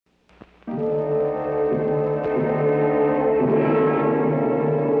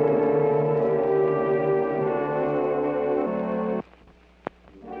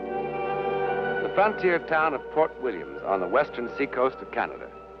frontier town of Port Williams on the western seacoast of Canada.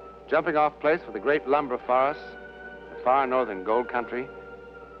 Jumping off place for the great lumber forests, the far northern gold country,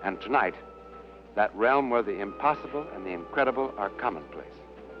 and tonight, that realm where the impossible and the incredible are commonplace.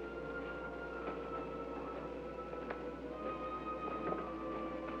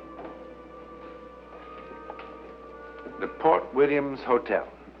 The Port Williams Hotel.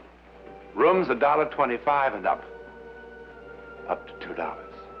 Rooms $1.25 and up. Up to $2.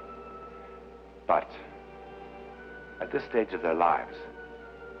 But at this stage of their lives,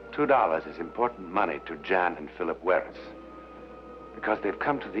 $2 is important money to Jan and Phillip Werris, because they've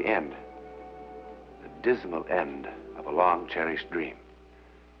come to the end, the dismal end of a long-cherished dream.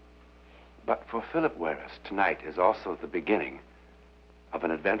 But for Phillip Werris, tonight is also the beginning of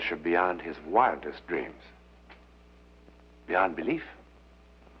an adventure beyond his wildest dreams. Beyond belief.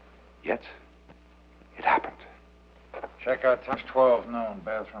 Yet, it happened. Check out Times 12 noon.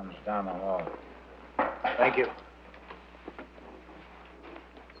 Bathrooms down the hall. Thank you.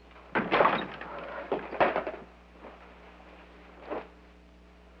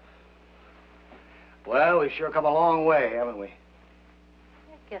 Well, we've sure come a long way, haven't we?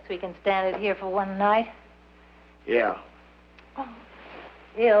 I guess we can stand it here for one night. Yeah. Oh,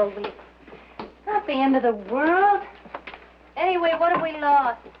 Phil, not the end of the world. Anyway, what have we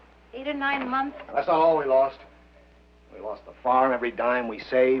lost? 8 or 9 months? That's not all we lost. We lost the farm, every dime we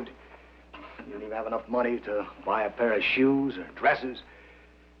saved. We didn't even have enough money to buy a pair of shoes or dresses.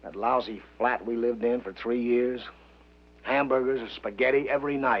 That lousy flat we lived in for 3 years. Hamburgers or spaghetti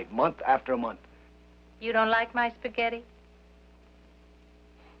every night, month after month. You don't like my spaghetti?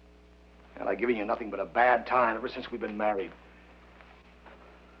 And I've given you nothing but a bad time ever since we've been married.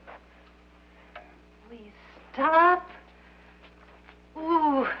 Will you stop?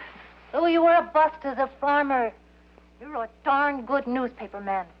 Ooh, so you were a bust as a farmer. You're a darn good newspaper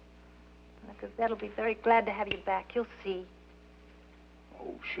man. The Gazette will be very glad to have you back. You'll see.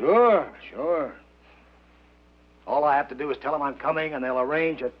 Oh, sure. All I have to do is tell them I'm coming, and they'll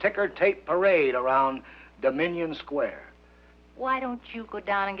arrange a ticker-tape parade around Dominion Square. Why don't you go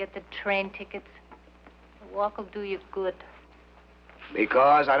down and get the train tickets? The walk will do you good.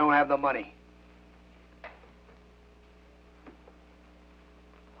 Because I don't have the money.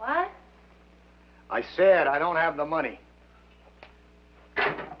 What? I said I don't have the money. What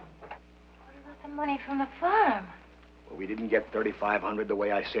about the money from the farm? Well, we didn't get $3,500 the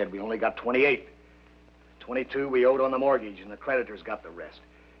way I said. We only got 28. 22 we owed on the mortgage, and the creditors got the rest.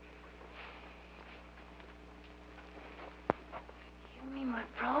 You mean we're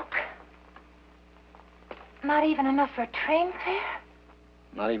broke? Not even enough for a train fare?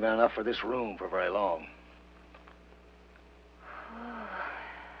 Not even enough for this room for very long.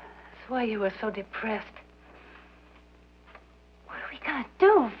 That's why you were so depressed. What are we gonna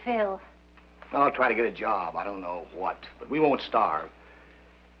do, Phil? Well, I'll try to get a job. I don't know what, but we won't starve.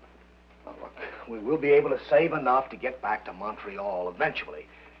 Now, look, we will be able to save enough to get back to Montreal eventually.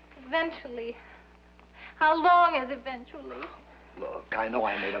 Eventually? How long is eventually? Look, I know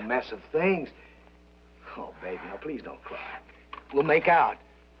I made a mess of things. Oh, baby, now please don't cry. We'll make out.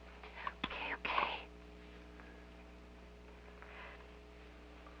 Okay.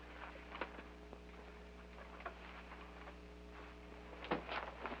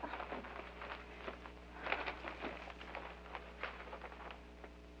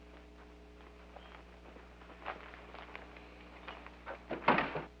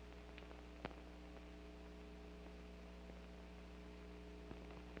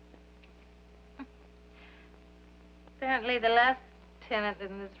 Apparently the last tenant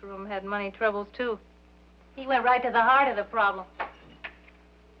in this room had money troubles, too. He went right to the heart of the problem.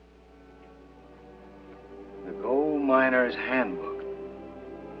 The Gold Miner's Handbook.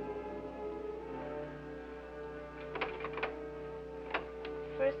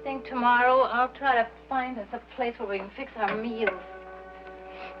 First thing tomorrow, I'll try to find us a place where we can fix our meals.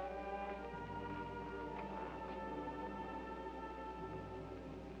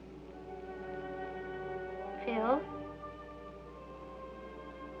 Phil?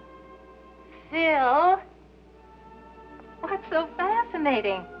 Phil? What's so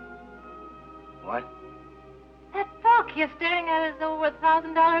fascinating? What? That book. You're staring at it as though it were a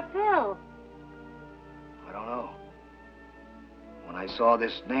 $1,000 bill. I don't know. When I saw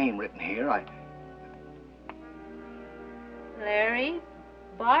this name written here, Larry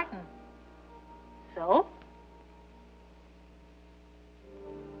Barton. So?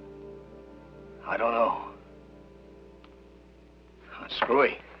 I don't know.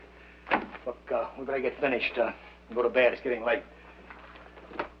 Screwy. Look, we better get finished. Go to bed. It's getting late.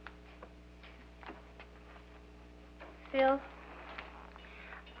 Phil,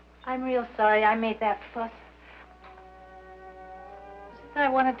 I'm real sorry I made that fuss. I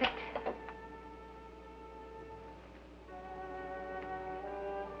wanted to...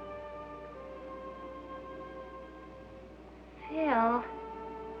 Phil.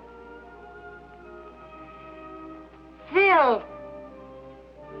 Phil!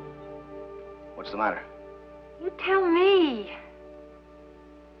 What's the matter? You tell me.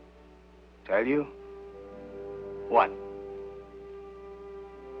 Tell you? What?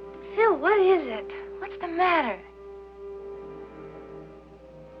 Phil, what is it? What's the matter?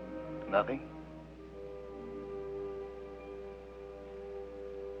 Nothing.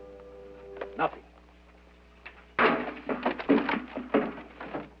 Nothing.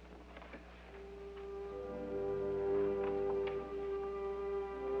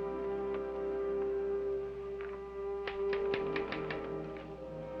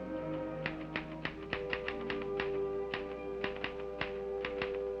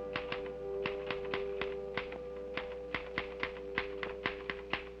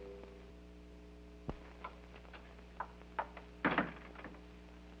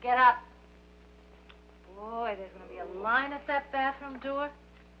 Get up. Boy, there's going to be a line at that bathroom door.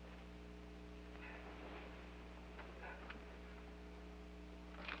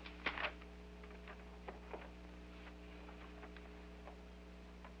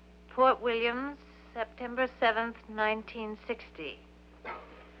 Port Williams, September 7th, 1960.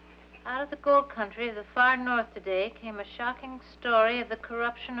 Out of the gold country of the far north today came a shocking story of the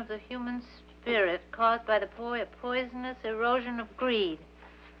corruption of the human spirit caused by the poisonous erosion of greed.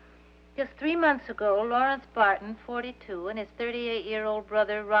 Just 3 months ago, Lawrence Barton, 42, and his 38-year-old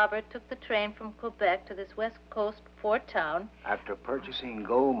brother, Robert, took the train from Quebec to this west coast port town. After purchasing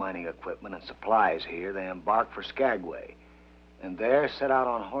gold mining equipment and supplies here, they embarked for Skagway, and there set out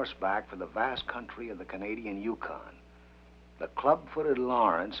on horseback for the vast country of the Canadian Yukon. The club-footed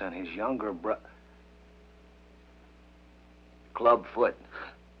Lawrence and his younger brother... Club-foot.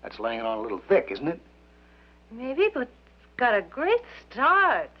 That's laying it on a little thick, isn't it? Maybe, but it's got a great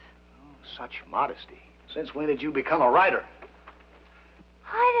start. Such modesty. Since when did you become a writer?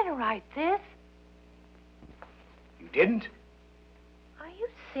 I didn't write this. You didn't? Are you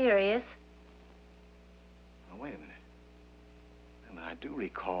serious? Now, wait a minute. I do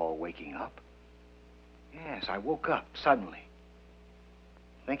recall waking up. Yes, I woke up suddenly,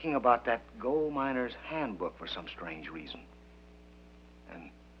 thinking about that gold miner's handbook for some strange reason. And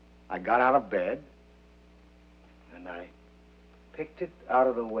I got out of bed, and I picked it out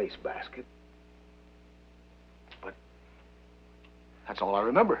of the wastebasket. But that's all I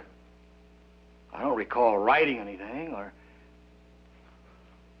remember. I don't recall writing anything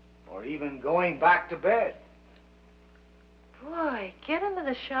or even going back to bed. Boy, get into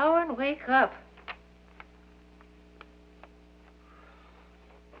the shower and wake up.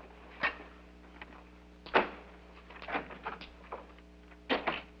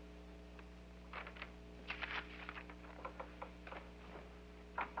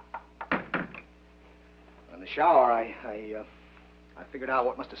 In the shower, I figured out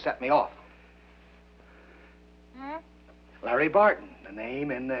what must have set me off. Larry Barton, the name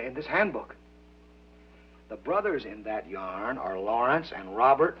in this handbook. The brothers in that yarn are Lawrence and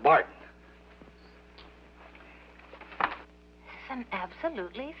Robert Barton. This is an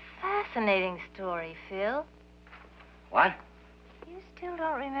absolutely fascinating story, Phil. What? You still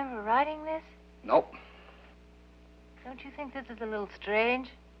don't remember writing this? Nope. Don't you think this is a little strange?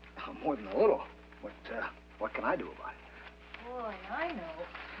 More than a little. What can I do about it? Boy, I know.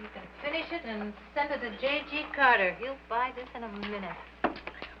 You can finish it and send it to J.G. Carter. He'll buy this in a minute.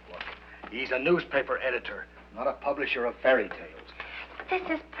 Look, he's a newspaper editor, not a publisher of fairy tales. This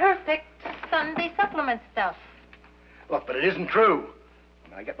is perfect Sunday supplement stuff. Look, but it isn't true.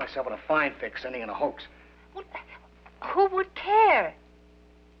 I get myself in a fine fix sending in a hoax. Well, who would care?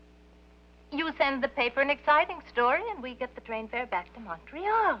 You send the paper an exciting story, and we get the train fare back to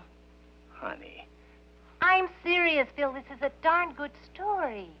Montreal. Honey. I'm serious, Phil. This is a darn good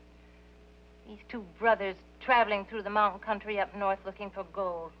story. These two brothers traveling through the mountain country up north looking for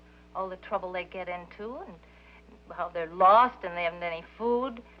gold. All the trouble they get into and how they're lost and they haven't any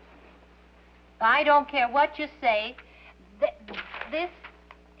food. I don't care what you say. This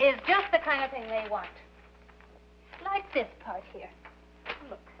is just the kind of thing they want. Like this part here.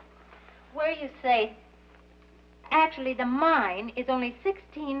 Look. Where you say, actually, the mine is only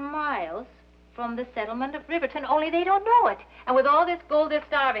 16 miles from the settlement of Riverton, only they don't know it. And with all this gold, they're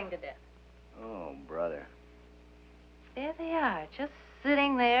starving to death. Oh, brother. There they are, just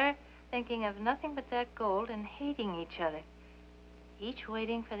sitting there, thinking of nothing but that gold and hating each other. Each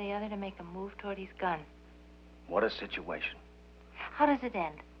waiting for the other to make a move toward his gun. What a situation. How does it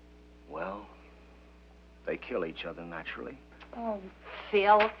end? Well, they kill each other naturally. Oh,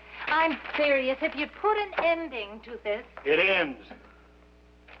 Phil, I'm serious. If you'd put an ending to this... It ends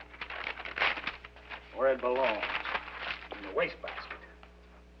where it belongs, in the wastebasket.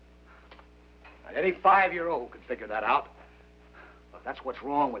 Now, any 5-year-old could figure that out. But that's what's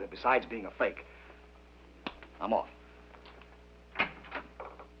wrong with it, besides being a fake. I'm off.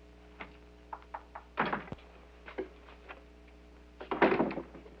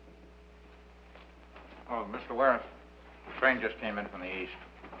 Oh, Mr. Werris, the train just came in from the east.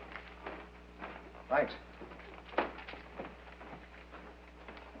 Thanks.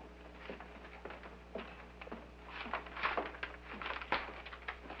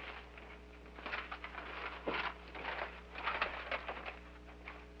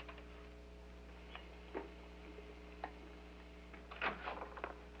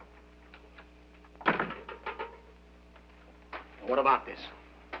 What about this?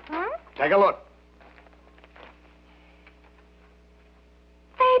 Take a look.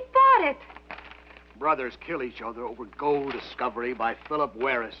 They bought it. Brothers kill each other over gold discovery by Phillip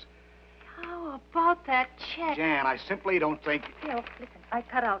Werris. How about that check? Jan, I simply don't think... Phil, listen, I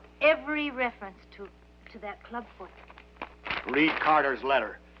cut out every reference to that clubfoot. Read Carter's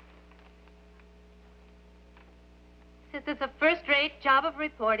letter. Says it's a first-rate job of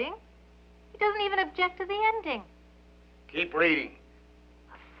reporting. He doesn't even object to the ending. Keep reading.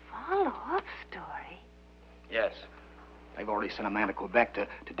 A follow-up story? Yes. They've already sent a man to Quebec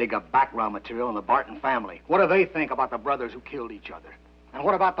to dig up background material on the Barton family. What do they think about the brothers who killed each other? And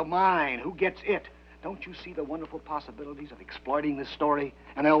what about the mine? Who gets it? Don't you see the wonderful possibilities of exploiting this story?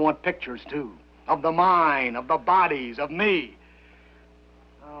 And they'll want pictures, too. Of the mine, of the bodies, of me.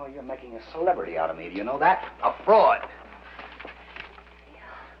 Oh, you're making a celebrity out of me. Do you know that? A fraud.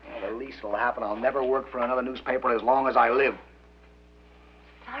 Well, the least that'll happen, I'll never work for another newspaper as long as I live.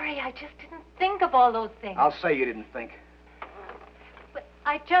 Sorry, I just didn't think of all those things. I'll say you didn't think. But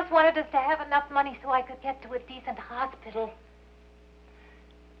I just wanted us to have enough money so I could get to a decent hospital.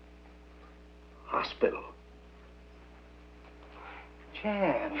 Hospital?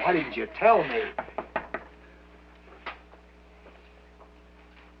 Jan, why didn't you tell me?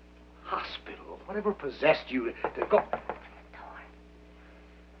 Hospital? Whatever possessed you to go...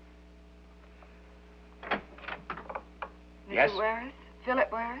 Yes? Mr. Werris?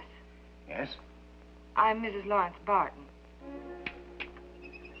 Phillip Werris? Yes? I'm Mrs. Lawrence Barton.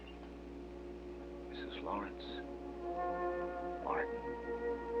 Mrs. Lawrence Barton.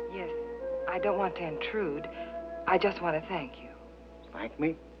 Yes, I don't want to intrude. I just want to thank you. Thank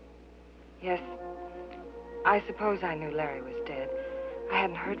me? Yes, I suppose I knew Larry was dead. I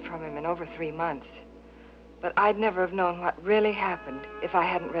hadn't heard from him in over 3 months. But I'd never have known what really happened if I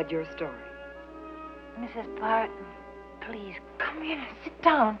hadn't read your story. Mrs. Barton, please, come here. Sit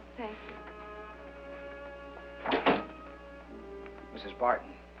down. Thank you. Mrs. Barton,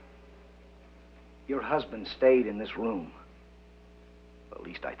 your husband stayed in this room. Well, at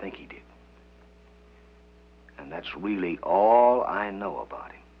least I think he did. And that's really all I know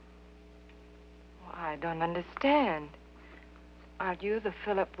about him. Well, I don't understand. Aren't you the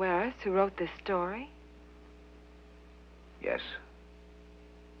Phillip Werris who wrote this story? Yes.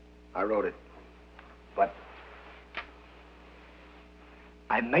 I wrote it. But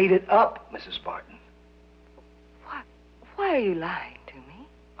I made it up, Mrs. Barton. What? Why are you lying to me?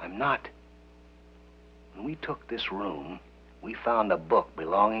 I'm not. When we took this room, we found a book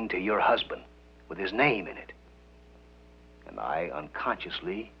belonging to your husband with his name in it. And I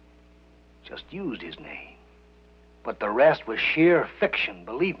unconsciously just used his name. But the rest was sheer fiction,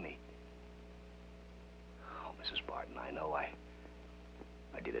 believe me. Oh, Mrs. Barton, I know I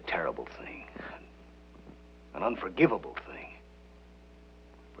did a terrible thing. An unforgivable thing.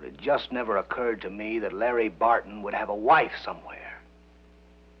 But it just never occurred to me that Larry Barton would have a wife somewhere.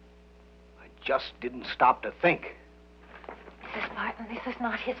 I just didn't stop to think. Mrs. Barton, this is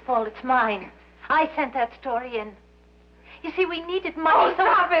not his fault. It's mine. I sent that story in. You see, we needed money. Oh,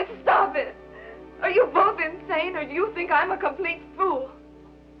 stop it! Stop it! Are you both insane, or do you think I'm a complete fool?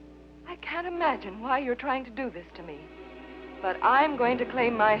 I can't imagine why you're trying to do this to me. But I'm going to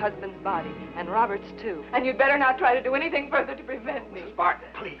claim my husband's body, and Robert's too. And you'd better not try to do anything further to prevent me. Mrs. Barton,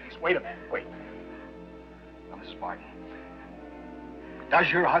 please, wait a minute, wait. Now, Mrs. Barton, does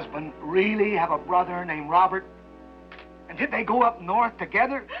your husband really have a brother named Robert? And did they go up north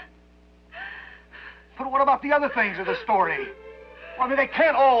together? But what about the other things of the story? Well, I mean, they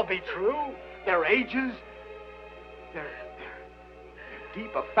can't all be true. Their ages, their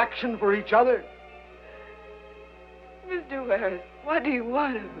deep affection for each other. Mr. Werris, what do you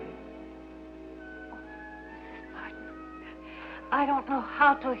want of me? Mrs. Barton, I don't know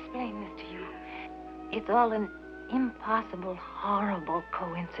how to explain this to you. It's all an impossible, horrible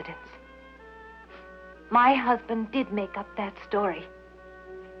coincidence. My husband did make up that story.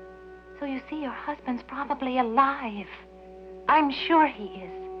 So you see, your husband's probably alive. I'm sure he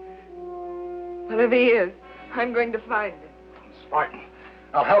is. Well, if he is, I'm going to find him. Spartan,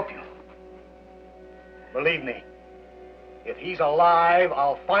 I'll help you. Believe me, if he's alive,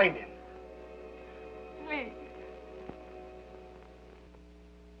 I'll find him. Please.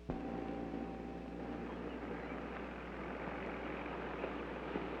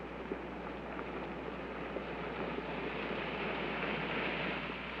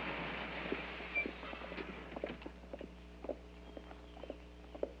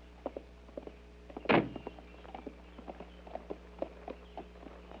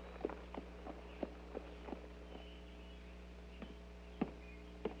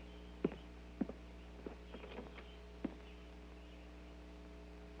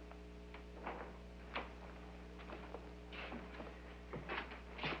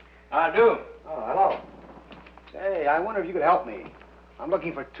 I do. Oh, hello. Say, I wonder if you could help me. I'm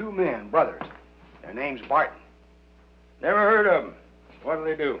looking for two men, brothers. Their name's Barton. Never heard of them. What do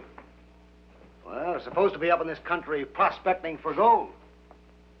they do? Well, they're supposed to be up in this country prospecting for gold.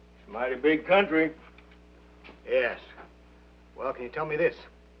 It's a mighty big country. Yes. Well, can you tell me this?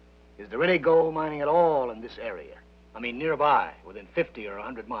 Is there any gold mining at all in this area? I mean, nearby, within 50 or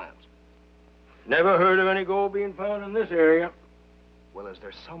 100 miles. Never heard of any gold being found in this area. Well, is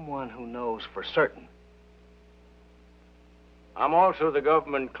there someone who knows for certain? I'm also the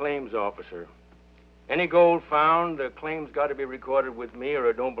government claims officer. Any gold found, the claim's got to be recorded with me or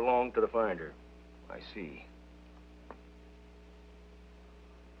it don't belong to the finder. I see.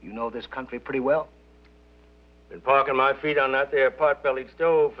 You know this country pretty well? Been parking my feet on that there pot-bellied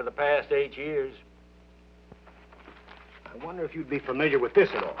stove for the past 8 years. I wonder if you'd be familiar with this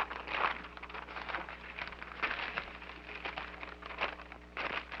at all.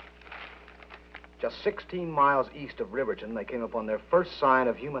 Just 16 miles east of Riverton, they came upon their first sign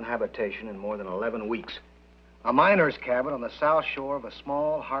of human habitation in more than 11 weeks. A miner's cabin on the south shore of a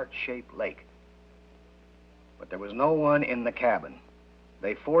small heart-shaped lake. But there was no one in the cabin.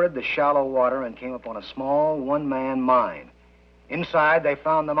 They forded the shallow water and came upon a small one-man mine. Inside, they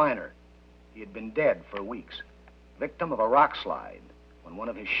found the miner. He had been dead for weeks, victim of a rock slide when one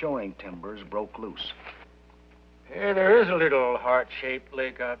of his showing timbers broke loose. Yeah, there is a little heart-shaped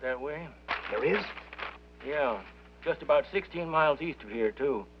lake out that way. There is? Yeah, just about 16 miles east of here,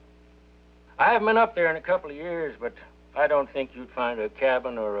 too. I haven't been up there in a couple of years, but I don't think you'd find a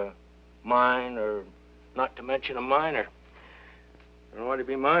cabin or a mine or not to mention a miner. I don't want to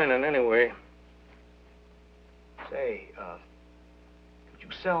be mining anyway. Say, could you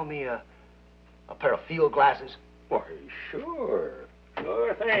sell me a pair of field glasses? Why, sure.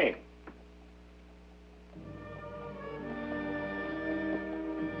 Sure thing.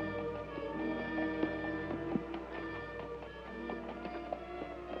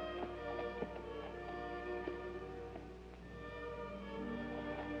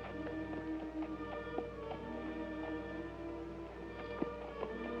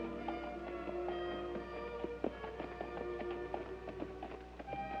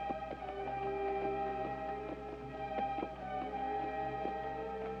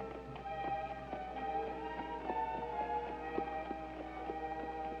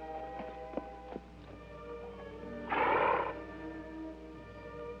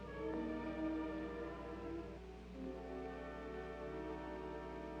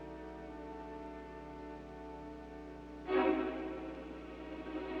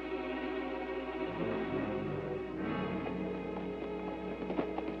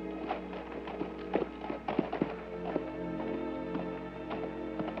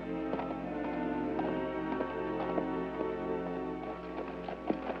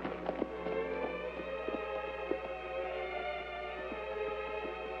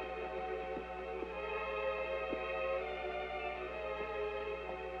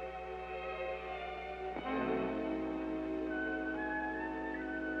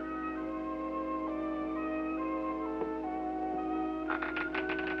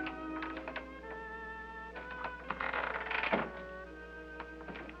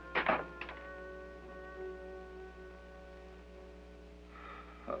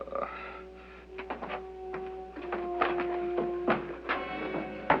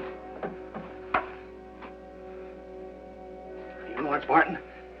 Martin?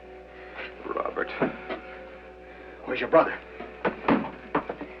 Robert. Where's your brother?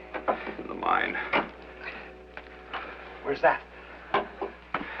 In the mine. Where's that? At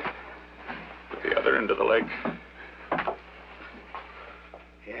the other end of the lake.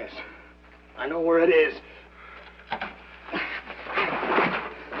 I know where it is. All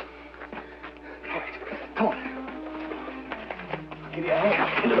right, come on. I'll give you a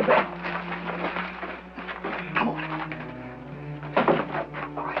hand into the bed. Come on.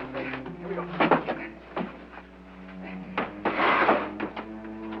 All right, here we go.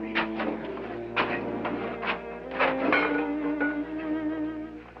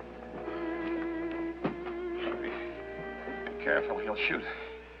 Be careful, he'll shoot.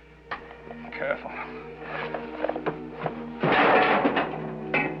 Careful.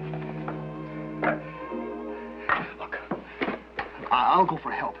 Look, I'll go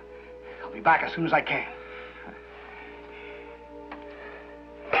for help. I'll be back as soon as I can.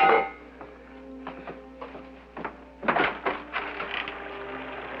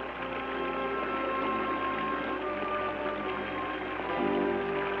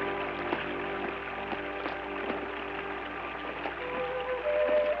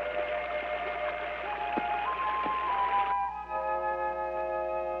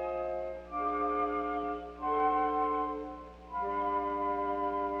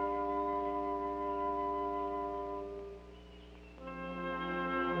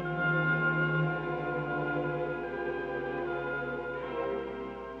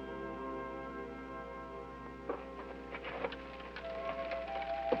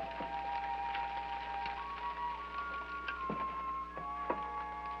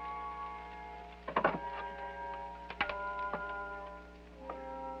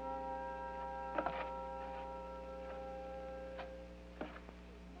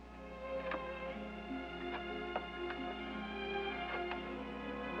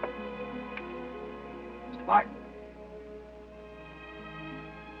 Martin.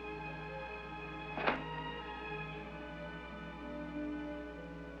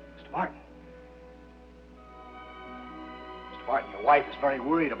 Mr. Martin. Mr. Martin, your wife is very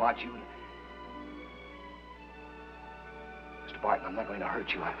worried about you. Mr. Martin, I'm not going to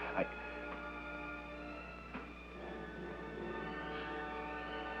hurt you.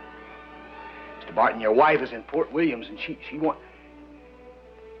 Mr. Martin, your wife is in Fort Williams, and she wants...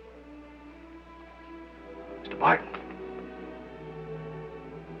 Mr. Martin.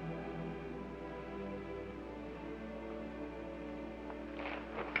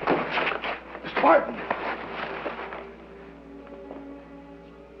 Mr. Martin.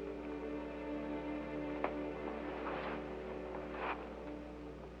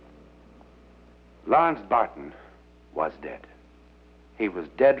 Lawrence Barton was dead. He was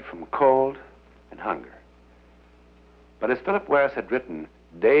dead from cold and hunger. But as Phillip Werris had written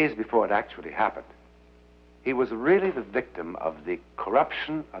days before it actually happened, he was really the victim of the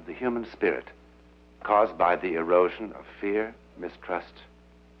corruption of the human spirit caused by the erosion of fear, mistrust,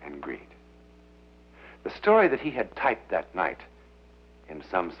 and greed. The story that he had typed that night in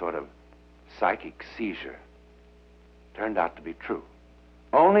some sort of psychic seizure turned out to be true.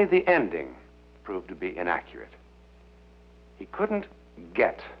 Only the ending proved to be inaccurate. He couldn't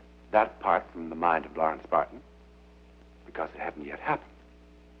get that part from the mind of Lawrence Barton because it hadn't yet happened.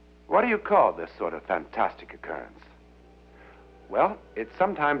 What do you call this sort of fantastic occurrence? Well, it's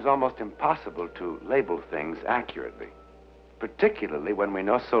sometimes almost impossible to label things accurately, particularly when we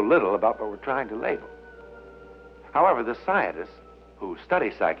know so little about what we're trying to label. However, the scientists who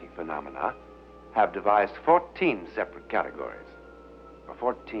study psychic phenomena have devised 14 separate categories, or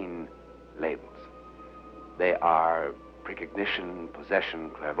 14 labels. They are precognition, possession,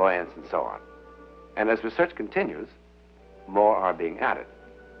 clairvoyance, and so on. And as research continues, more are being added.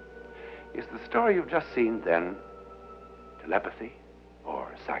 Is the story you've just seen, then, telepathy,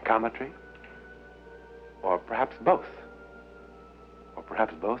 or psychometry, or perhaps both? Or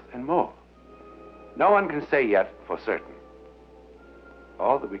perhaps both and more? No one can say yet for certain.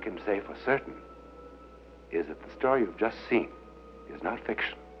 All that we can say for certain is that the story you've just seen is not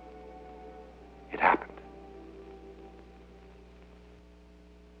fiction. It happened.